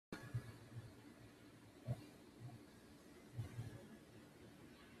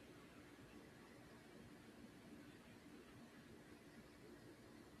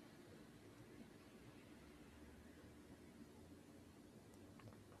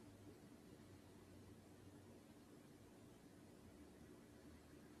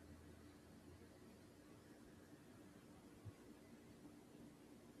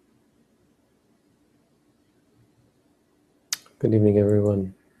Good evening,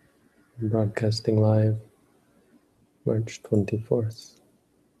 everyone. I'm broadcasting live, March 24th.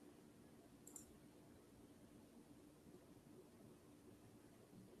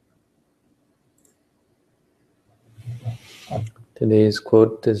 Today's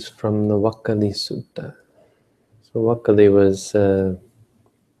quote is from the Vakali Sutta. So Vakali was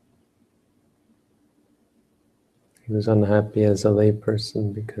he was unhappy as a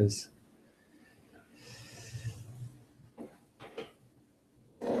layperson because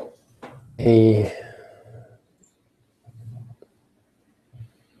he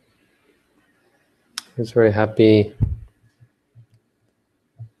was very happy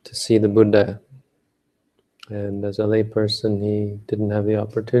to see the Buddha, and as a layperson he didn't have the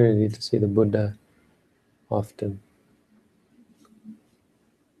opportunity to see the Buddha often.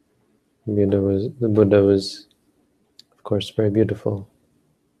 The Buddha was of course very beautiful,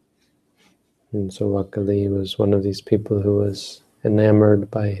 and so Vakali was one of these people who was enamored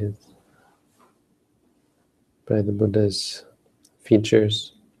by the Buddha's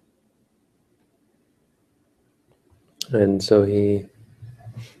features, and so he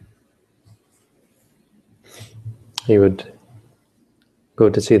would go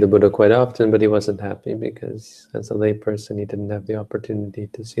to see the Buddha quite often, but he wasn't happy because as a layperson he didn't have the opportunity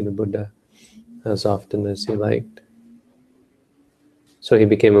to see the Buddha as often as he liked. So he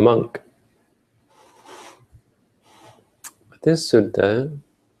became a monk. But this sutta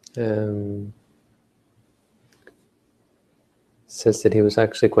says that he was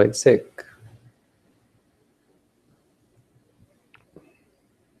actually quite sick.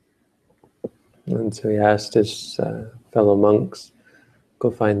 And so he asked his fellow monks,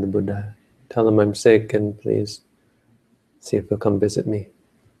 go find the Buddha, tell him I'm sick and please see if he'll come visit me.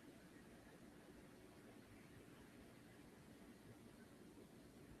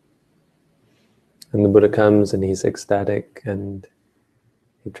 And the Buddha comes and he's ecstatic and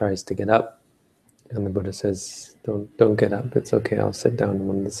he tries to get up. And the Buddha says, don't get up, it's okay, I'll sit down in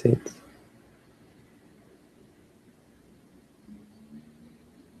one of the seats.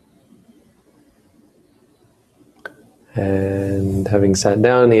 And having sat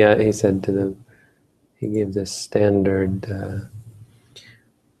down, he said to them, he gave this standard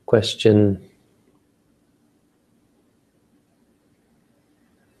question,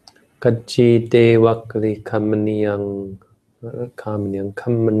 Kachi te wakli kamaniyang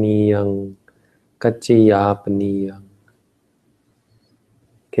kachi yapaniyang.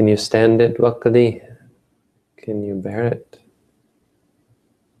 Can you stand it, Vakali? Can you bear it?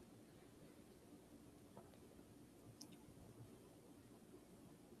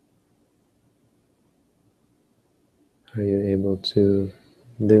 Are you able to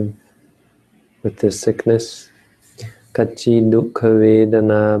live with this sickness? Kachi dukkha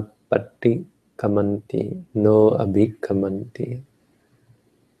vedana patti kamanti, no abhikamanti.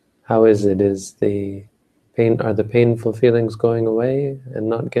 How is it? Are the painful feelings going away and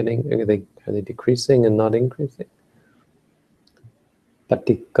not are they decreasing and not increasing?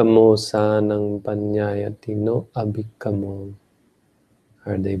 Patikamo sanang panyayati no abhikamo.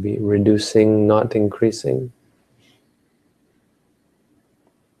 Are they reducing, not increasing?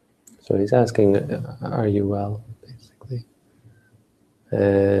 So he's asking, are you well, basically?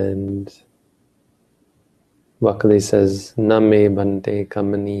 And Vakali says, na me bante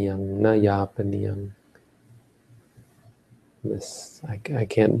kamaniyang, na yapaniyang. This, I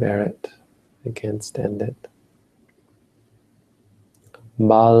can't bear it. I can't stand it.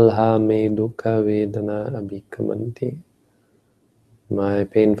 Balha me dukkha vedana abhikamanti. My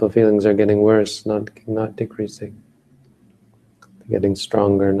painful feelings are getting worse, not decreasing. They're getting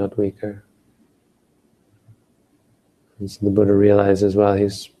stronger, not weaker. And so the Buddha realizes, well,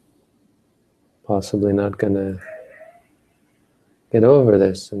 he's possibly not going to get over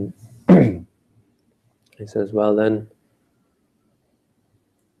this. And he says, well then,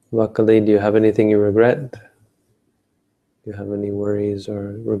 Vakali, do you have anything you regret? Do you have any worries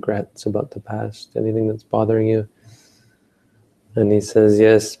or regrets about the past? Anything that's bothering you? And he says,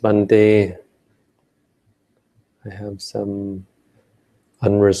 yes, Bante, I have some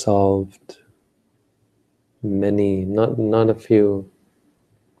unresolved, many, not a few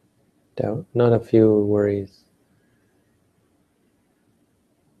doubt, not a few worries.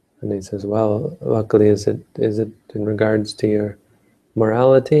 And he says, well, luckily, is it in regards to your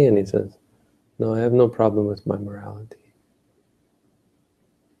morality? And he says, no, I have no problem with my morality.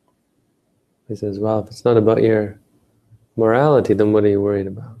 He says, well, if it's not about your morality, then what are you worried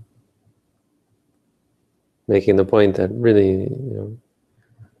about? Making the point that really,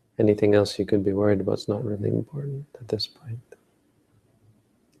 anything else you could be worried about is not really important at this point.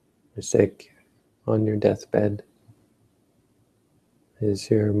 You're sick, on your deathbed.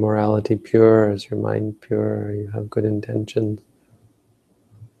 Is your morality pure? Is your mind pure? You have good intentions?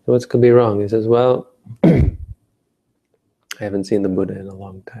 So what could be wrong? He says, well, I haven't seen the Buddha in a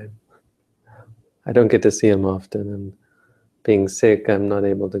long time. I don't get to see him often, and being sick, I'm not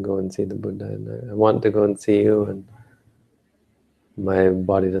able to go and see the Buddha, and I want to go and see you, and my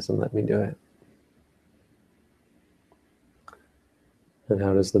body doesn't let me do it. And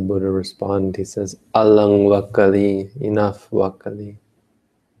how does the Buddha respond? He says, Alang wakali, enough wakali.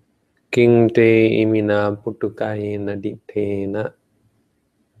 King te imina putukayena ditena.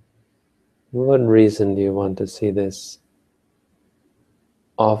 What reason do you want to see this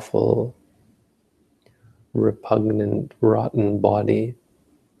awful, repugnant, rotten body?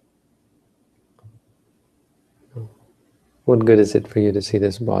 What good is it for you to see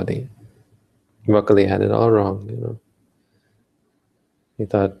this body? Vakali had it all wrong, you know. He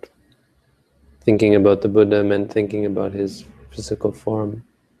thought thinking about the Buddha meant thinking about his physical form.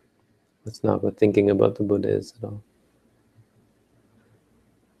 That's not what thinking about the Buddha is at all.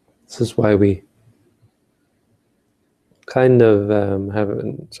 This is why we kind of have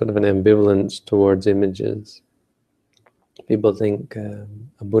sort of an ambivalence towards images. People think a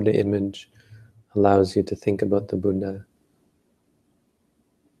Buddha image allows you to think about the Buddha.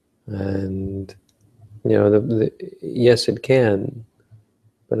 And, you know, yes, it can,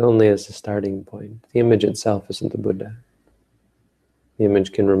 but only as a starting point. The image itself isn't the Buddha. The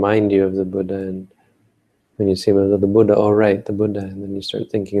image can remind you of the Buddha, and when you see the Buddha, oh right, the Buddha, and then you start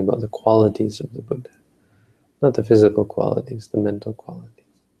thinking about the qualities of the Buddha. Not the physical qualities, the mental qualities.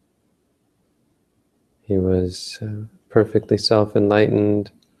 He was perfectly self-enlightened,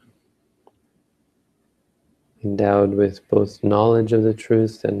 endowed with both knowledge of the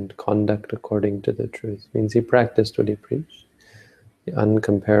truth and conduct according to the truth. It means he practiced what he preached. The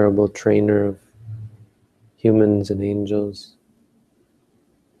uncomparable trainer of humans and angels,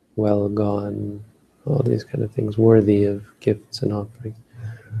 well gone, all these kind of things, worthy of gifts and offerings.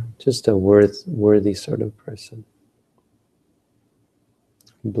 Just a worthy sort of person.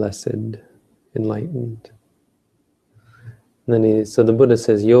 Blessed, enlightened. And then so the Buddha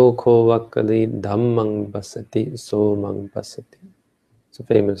says, Yo ko vakali dhammang pasati so mang pasati. It's a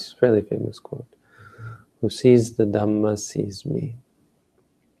famous, fairly famous quote. Who sees the Dhamma sees me.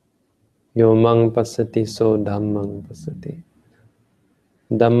 Yo mang pasati so dhammang pasati.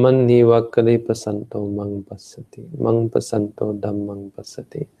 Dhamman ni vakali pasanto mang pasati. Mang pasanto dhammang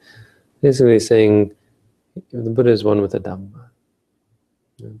pasati. Basically saying, the Buddha is one with the Dhamma.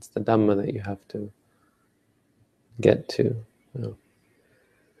 It's the Dhamma that you have to get to. You know.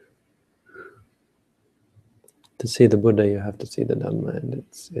 To see the Buddha, you have to see the Dhamma, and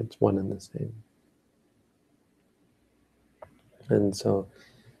it's one and the same. And so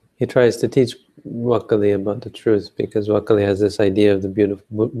he tries to teach Vakali about the truth, because Vakali has this idea of the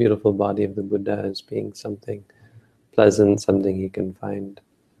beautiful body of the Buddha as being something pleasant, something he can find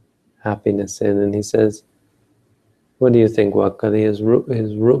happiness in. And he says, what do you think, Vakali? Is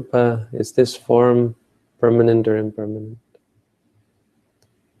rupa, is this form permanent or impermanent?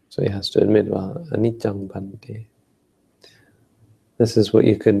 So he has to admit, well, aniccaṃ bhante. This is what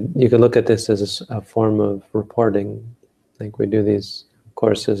you could look at this as a form of reporting. Like we do these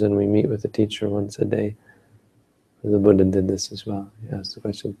courses and we meet with the teacher once a day. The Buddha did this as well. He asked the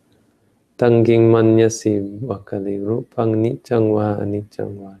question, Tanging manyasi vakali rupang niccang va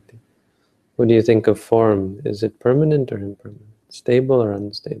aniccaṃ vati. What do you think of form? Is it permanent or impermanent? Stable or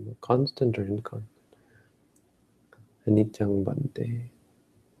unstable? Constant or inconstant? Aniccaṃ bhante.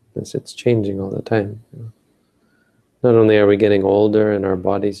 Yes, it's changing all the time. You know? Not only are we getting older and our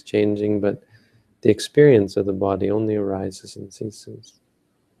body's changing, but the experience of the body only arises and ceases.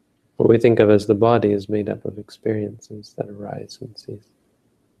 What we think of as the body is made up of experiences that arise and cease.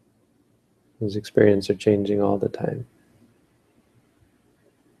 Those experiences are changing all the time.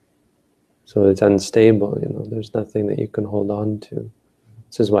 So it's unstable, you know, there's nothing that you can hold on to.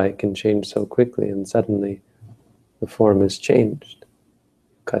 This is why it can change so quickly, and suddenly the form is changed.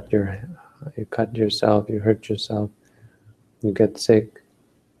 You cut yourself, you hurt yourself, you get sick.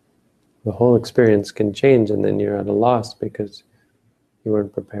 The whole experience can change, and then you're at a loss because you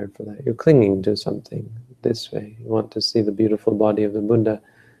weren't prepared for that. You're clinging to something this way. You want to see the beautiful body of the Buddha,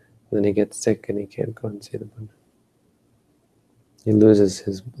 and then he gets sick and he can't go and see the Buddha. He loses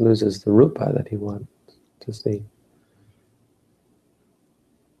the rupa that he wants to see.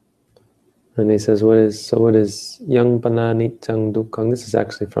 And he says, what is yang pana niccang dukkhaṃ? This is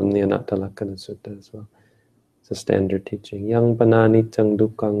actually from the Anatta Lakkhana Sutta as well. It's a standard teaching. Yang pana niccang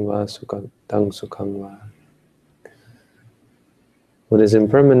dukkhaṃ va tang sukhaṃ va. What is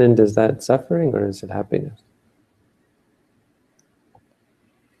impermanent, is that suffering or is it happiness?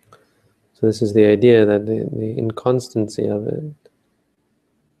 So this is the idea that the inconstancy of it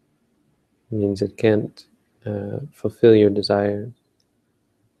means it can't fulfill your desires.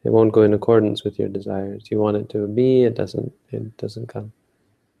 It won't go in accordance with your desires. You want it to be, it doesn't come.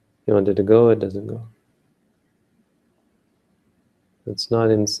 You want it to go, it doesn't go. It's not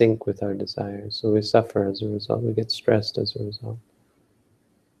in sync with our desires, so we suffer as a result. We get stressed as a result.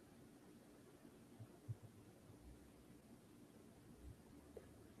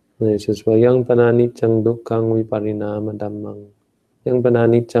 And it says, well, yang pananichang dukkhang viparinama dhammang. Yang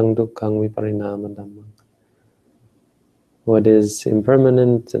pananichang dukkhang viparinama dhammang. What is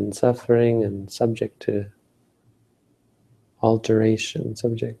impermanent and suffering and subject to alteration,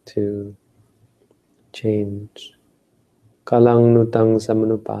 subject to change. Kalang nutang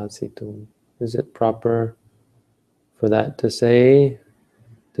samanupasitum. Is it proper for that to say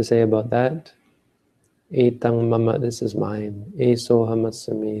about that? Etang mama, this is mine. Eso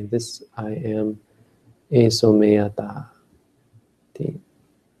hamasami, this I am. Eso meyata,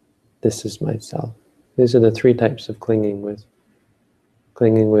 this is myself. These are the three types of clinging with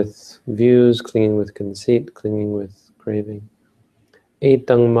views, clinging with conceit, clinging with craving.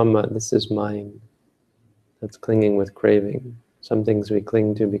 Etang mama, this is mine. That's clinging with craving. Some things we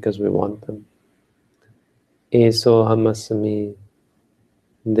cling to because we want them. Eso hamasami,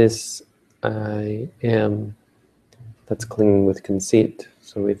 this I am. That's clinging with conceit.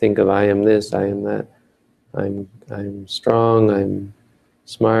 So we think of I am this, I am that. I'm strong, I'm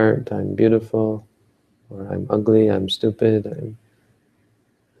smart, I'm beautiful, or I'm ugly, I'm stupid, I'm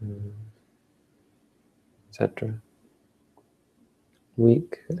etc.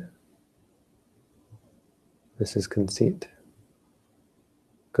 Weak. This is conceit.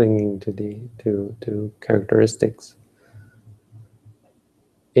 Clinging to characteristics.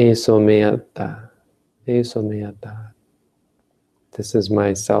 Eso meyata. Eso meyata. This is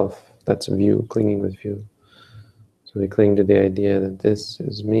myself. That's view, clinging with view. So we cling to the idea that this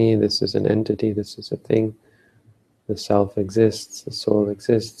is me, this is an entity, this is a thing. The self exists, the soul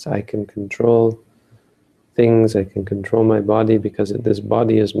exists. I can control things, I can control my body because this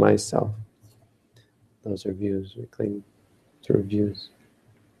body is myself. Those are views. We cling through views.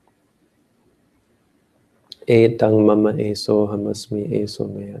 Etang mama eso hamasmi eso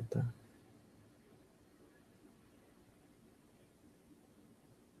meyata.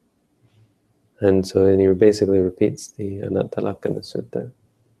 And so then he basically repeats the Anattalakkana Sutta.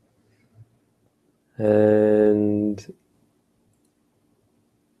 And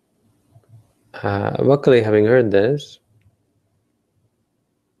luckily, having heard this,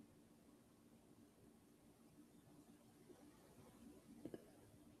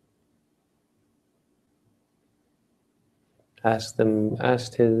 then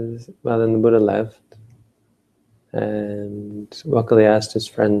the Buddha left, and luckily asked his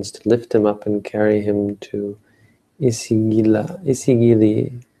friends to lift him up and carry him to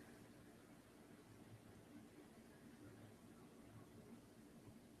Isigili.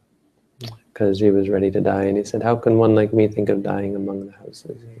 Because he was ready to die, and he said, how can one like me think of dying among the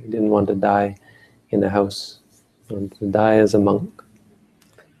houses? He didn't want to die in a house. He wanted to die as a monk.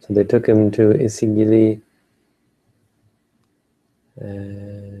 So they took him to Isigili,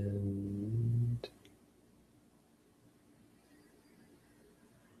 and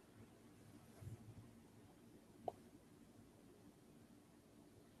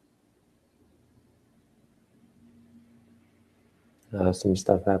some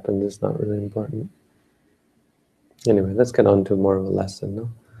stuff happened. It's not really important. Anyway, let's get on to more of a lesson,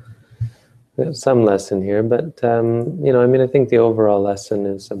 no? We have some lesson here, but I think the overall lesson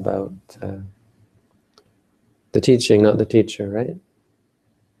is about the teaching, not the teacher, right?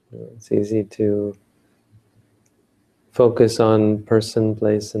 It's easy to focus on person,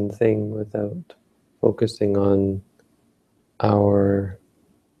 place, and thing without focusing on our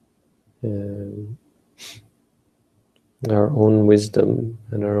own wisdom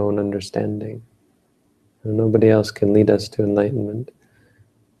and our own understanding. And nobody else can lead us to enlightenment.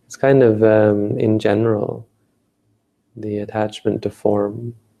 It's kind of, in general, the attachment to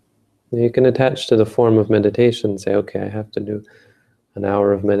form. You can attach to the form of meditation, say, okay, I have to do an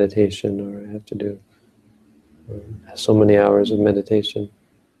hour of meditation, or I have to do so many hours of meditation,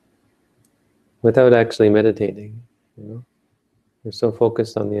 without actually meditating, You're so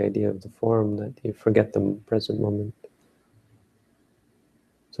focused on the idea of the form that you forget the present moment.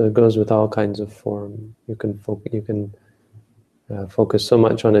 So it goes with all kinds of form. You can focus so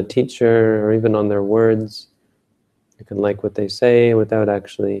much on a teacher or even on their words. You can like what they say without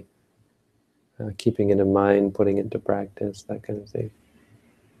actually keeping it in mind, putting it into practice, that kind of thing.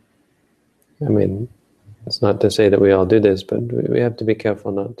 I mean, it's not to say that we all do this, but we have to be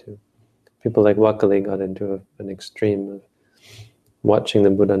careful not to. People like Wakali got into an extreme of watching the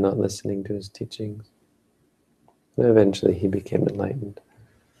Buddha, not listening to his teachings. And eventually he became enlightened.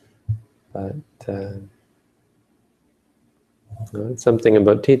 But it's something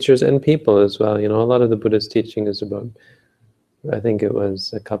about teachers and people as well. A lot of the Buddha's teaching is about, I think it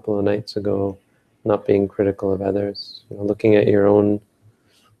was a couple of nights ago, not being critical of others, looking at your own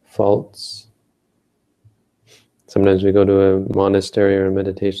faults. Sometimes we go to a monastery or a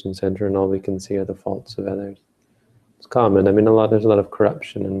meditation center and all we can see are the faults of others. It's common. I mean, there's a lot of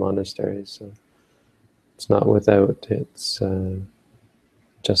corruption in monasteries, so it's not without its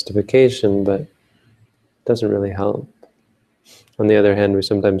justification, but it doesn't really help. On the other hand, we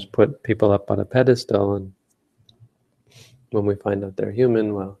sometimes put people up on a pedestal, and when we find out they're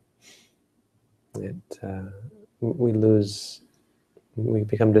human, well, we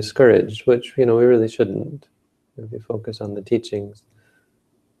become discouraged, which, we really shouldn't. If we focus on the teachings,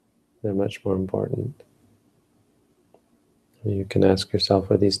 they're much more important. You can ask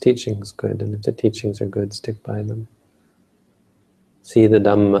yourself, are these teachings good? And if the teachings are good, stick by them. See the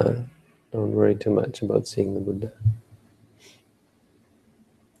Dhamma. Don't worry too much about seeing the Buddha.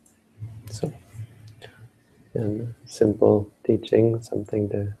 So, and simple teaching, something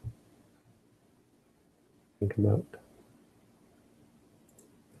to think about.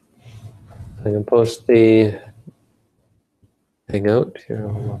 I'm going to post the Hangout. You're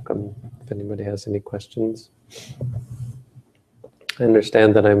all welcome if anybody has any questions. I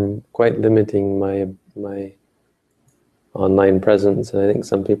understand that I'm quite limiting my online presence, and I think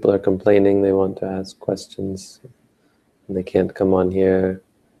some people are complaining they want to ask questions and they can't come on here.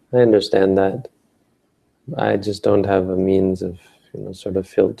 I understand that. I just don't have a means of, sort of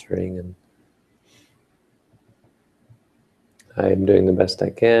filtering, and I'm doing the best I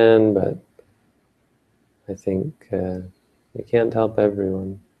can, but I think you can't help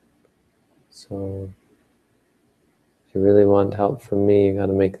everyone. So if you really want help from me, you got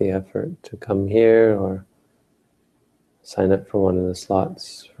to make the effort to come here or sign up for one of the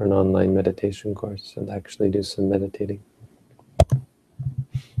slots for an online meditation course and actually do some meditating.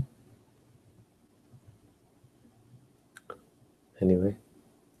 Anyway,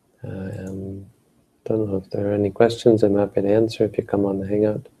 don't know if there are any questions. I'm happy to answer if you come on the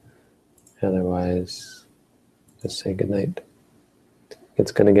Hangout. Otherwise, just say goodnight.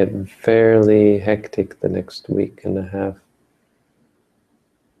 It's going to get fairly hectic the next week and a half.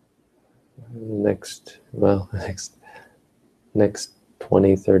 Next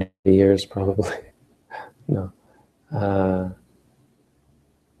 20, 30 years probably. No.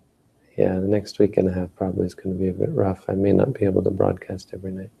 Yeah, the next week and a half probably is going to be a bit rough. I may not be able to broadcast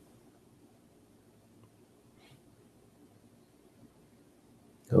every night.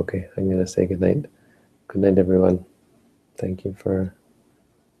 Okay, I'm going to say goodnight. Good night, everyone. Thank you for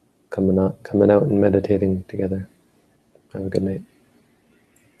coming out and meditating together. Have a good night.